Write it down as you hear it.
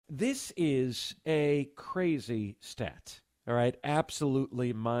this is a crazy stat, all right?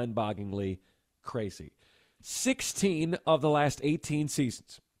 Absolutely mind-bogglingly crazy. 16 of the last 18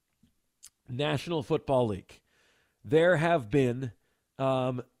 seasons, National Football League, there have been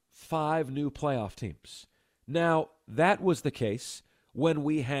 5 new playoff teams. Now, that was the case when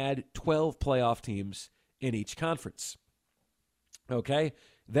we had 12 playoff teams in each conference. Okay?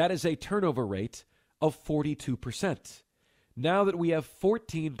 That is a turnover rate of 42%. Now that we have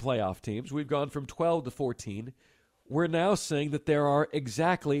 14 playoff teams, we've gone from 12 to 14, we're now saying that there are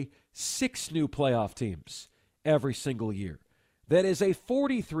exactly 6 new playoff teams every single year. That is a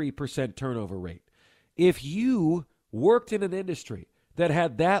 43% turnover rate. If you worked in an industry that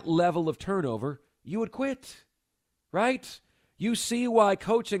had that level of turnover, you would quit, right? You see why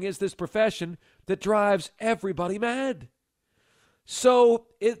coaching is this profession that drives everybody mad. So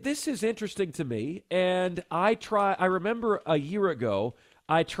this is interesting to me, and I remember a year ago,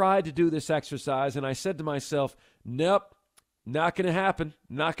 I tried to do this exercise, and I said to myself, nope, not going to happen,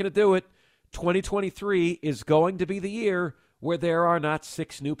 not going to do it. 2023 is going to be the year where there are not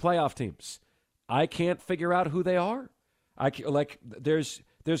 6 new playoff teams. I can't figure out who they are. There's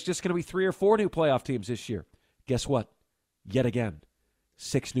just going to be 3 or 4 new playoff teams this year. Guess what? Yet again,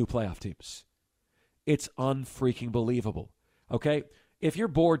 6 new playoff teams. It's unfreaking believable. Okay? If you're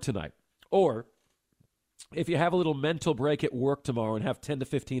bored tonight, or if you have a little mental break at work tomorrow and have 10 to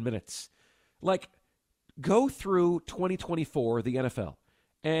 15 minutes, go through 2024, the NFL,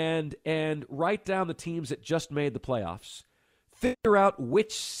 and write down the teams that just made the playoffs. Figure out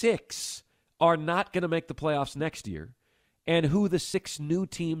which 6 are not going to make the playoffs next year, and who the 6 new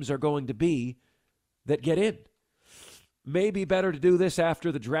teams are going to be that get in. Maybe better to do this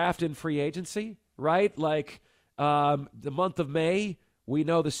after the draft and free agency, right? The month of May, we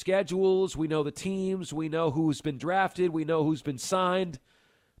know the schedules, we know the teams, we know who's been drafted, we know who's been signed.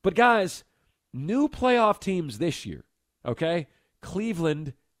 But guys, new playoff teams this year, okay?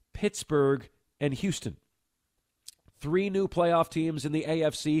 Cleveland, Pittsburgh, and Houston. 3 new playoff teams in the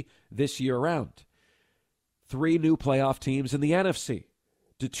AFC this year around. 3 new playoff teams in the NFC.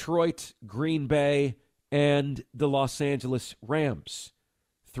 Detroit, Green Bay, and the Los Angeles Rams.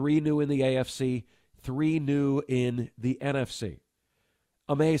 3 new in the AFC, 3 new in the NFC.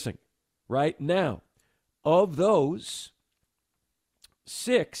 Amazing, right? Now, of those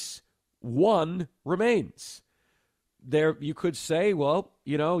 6, 1 remains. There, you could say, well,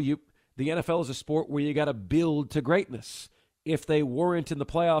 the NFL is a sport where you got to build to greatness. If they weren't in the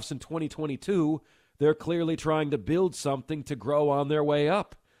playoffs in 2022, they're clearly trying to build something to grow on their way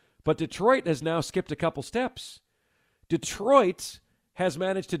up. But Detroit has now skipped a couple steps. Detroit has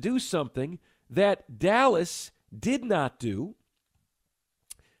managed to do something that Dallas did not do.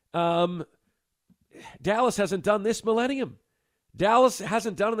 Dallas hasn't done this millennium. Dallas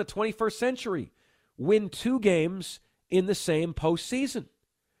hasn't done in the 21st century. Win 2 games in the same postseason.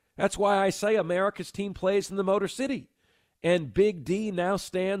 That's why I say America's team plays in the Motor City. And Big D now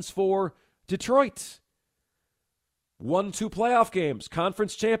stands for Detroit. Won 2 playoff games,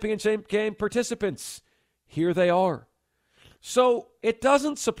 conference championship game participants. Here they are. So it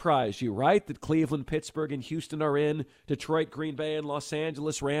doesn't surprise you, right, that Cleveland, Pittsburgh, and Houston are in. Detroit, Green Bay, and Los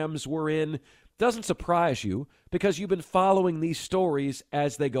Angeles Rams were in. Doesn't surprise you because you've been following these stories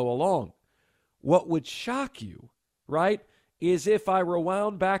as they go along. What would shock you, right, is if I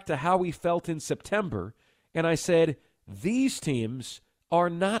rewound back to how we felt in September and I said, these teams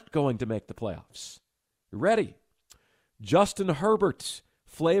are not going to make the playoffs. Ready? Justin Herbert,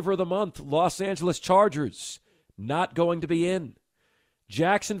 flavor of the month, Los Angeles Chargers, not going to be in.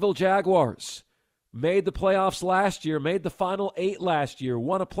 Jacksonville Jaguars made the playoffs last year, made the final 8 last year,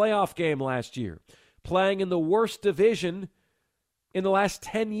 won a playoff game last year, playing in the worst division in the last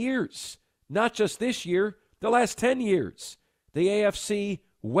 10 years. Not just this year, the last 10 years. The AFC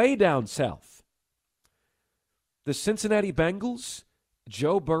way down south. The Cincinnati Bengals,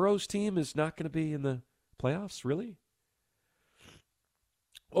 Joe Burrow's team is not going to be in the playoffs, really?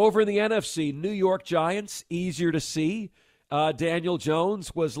 Over in the NFC, New York Giants, easier to see. Daniel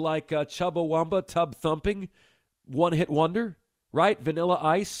Jones was like Chubbawamba, tub thumping, one-hit wonder, right? Vanilla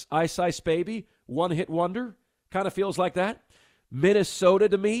Ice, Ice Ice Baby, one-hit wonder. Kind of feels like that. Minnesota,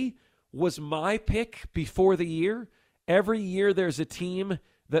 to me, was my pick before the year. Every year there's a team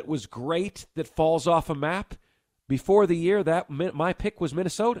that was great that falls off a map. Before the year, my pick was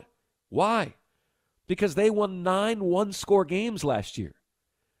Minnesota. Why? Because they won 9 one-score games last year.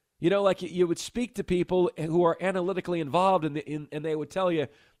 You would speak to people who are analytically involved, and they would tell you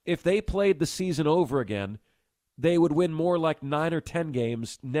if they played the season over again, they would win more like 9 or 10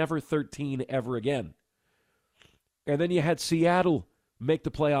 games, never 13 ever again. And then you had Seattle make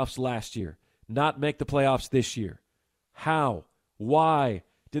the playoffs last year, not make the playoffs this year? How? Why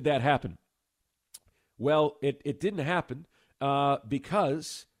did that happen? Well, it didn't happen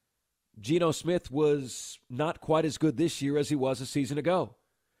because Geno Smith was not quite as good this year as he was a season ago.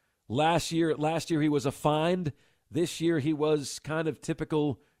 Last year he was a find. This year he was kind of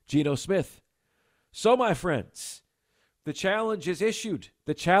typical Geno Smith. So, my friends, the challenge is issued.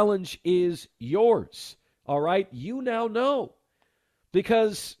 The challenge is yours. All right? You now know.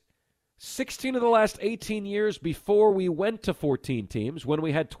 Because 16 of the last 18 years before we went to 14 teams, when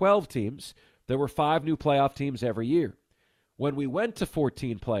we had 12 teams, there were 5 new playoff teams every year. When we went to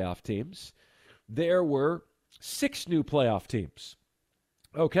 14 playoff teams, there were 6 new playoff teams.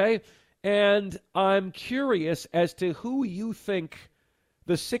 Okay? And I'm curious as to who you think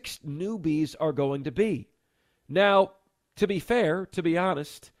the 6 newbies are going to be. Now, to be fair, to be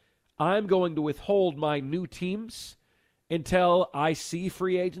honest, I'm going to withhold my new teams until I see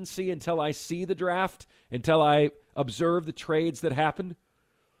free agency, until I see the draft, until I observe the trades that happen.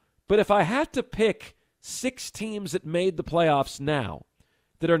 But if I had to pick 6 teams that made the playoffs now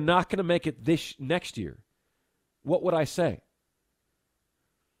that are not going to make it this next year, what would I say?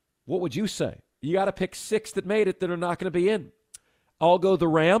 What would you say? You got to pick 6 that made it that are not going to be in. I'll go the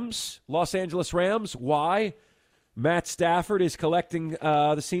Rams, Los Angeles Rams. Why? Matt Stafford is collecting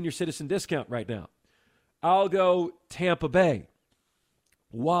the senior citizen discount right now. I'll go Tampa Bay.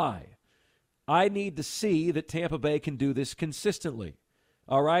 Why? I need to see that Tampa Bay can do this consistently.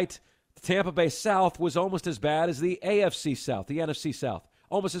 All right? The Tampa Bay South was almost as bad as the AFC South, the NFC South.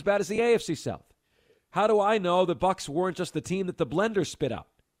 Almost as bad as the AFC South. How do I know the Bucs weren't just the team that the blender spit out?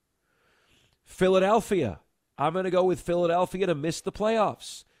 Philadelphia. I'm going to go with Philadelphia to miss the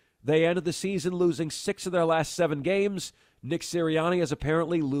playoffs. They ended the season losing 6 of their last 7 games. Nick Sirianni has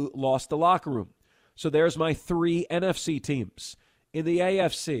apparently lost the locker room. So there's my 3 NFC teams. In the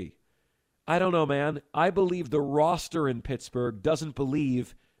AFC, I don't know, man. I believe the roster in Pittsburgh doesn't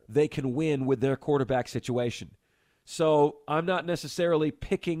believe they can win with their quarterback situation. So I'm not necessarily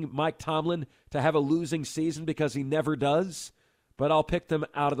picking Mike Tomlin to have a losing season because he never does, but I'll pick them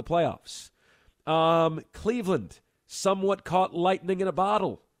out of the playoffs. Cleveland, somewhat caught lightning in a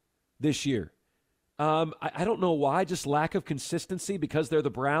bottle this year. I don't know why, just lack of consistency because they're the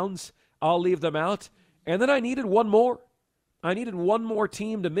Browns. I'll leave them out. And then I needed one more. I needed one more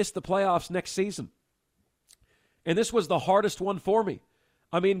team to miss the playoffs next season. And this was the hardest one for me.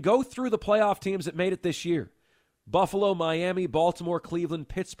 I mean, go through the playoff teams that made it this year. Buffalo, Miami, Baltimore, Cleveland,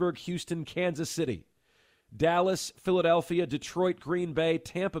 Pittsburgh, Houston, Kansas City, Dallas, Philadelphia, Detroit, Green Bay,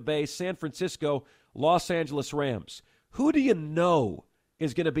 Tampa Bay, San Francisco, Los Angeles Rams. Who do you know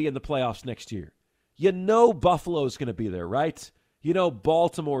is going to be in the playoffs next year? You know Buffalo's going to be there, right? You know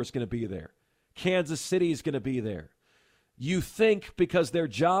Baltimore's going to be there. Kansas City's going to be there. You think because their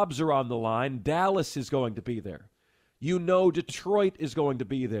jobs are on the line, Dallas is going to be there. You know Detroit is going to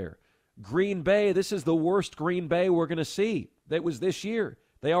be there. Green Bay, this is the worst Green Bay we're going to see. That was this year.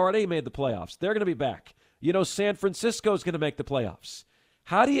 They already made the playoffs. They're going to be back. You know San Francisco's going to make the playoffs.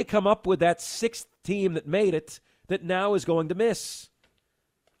 How do you come up with that 6th team that made it that now is going to miss?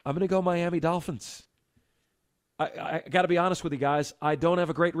 I'm going to go Miami Dolphins. I got to be honest with you guys. I don't have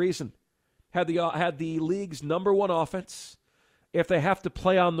a great reason. Had the league's number 1 offense. If they have to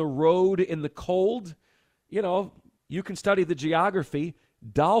play on the road in the cold, you know, you can study the geography.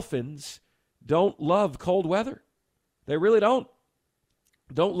 Dolphins don't love cold weather. They really don't.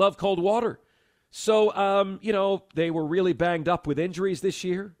 Don't love cold water. So, you know, they were really banged up with injuries this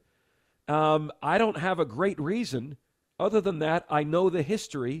year. I don't have a great reason. Other than that, I know the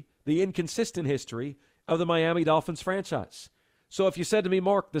history, the inconsistent history of the Miami Dolphins franchise. So if you said to me,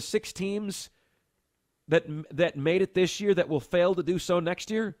 Mark, the 6 teams that made it this year that will fail to do so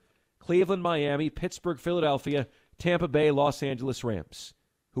next year, Cleveland, Miami, Pittsburgh, Philadelphia, Tampa Bay, Los Angeles Rams.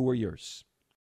 Who are yours?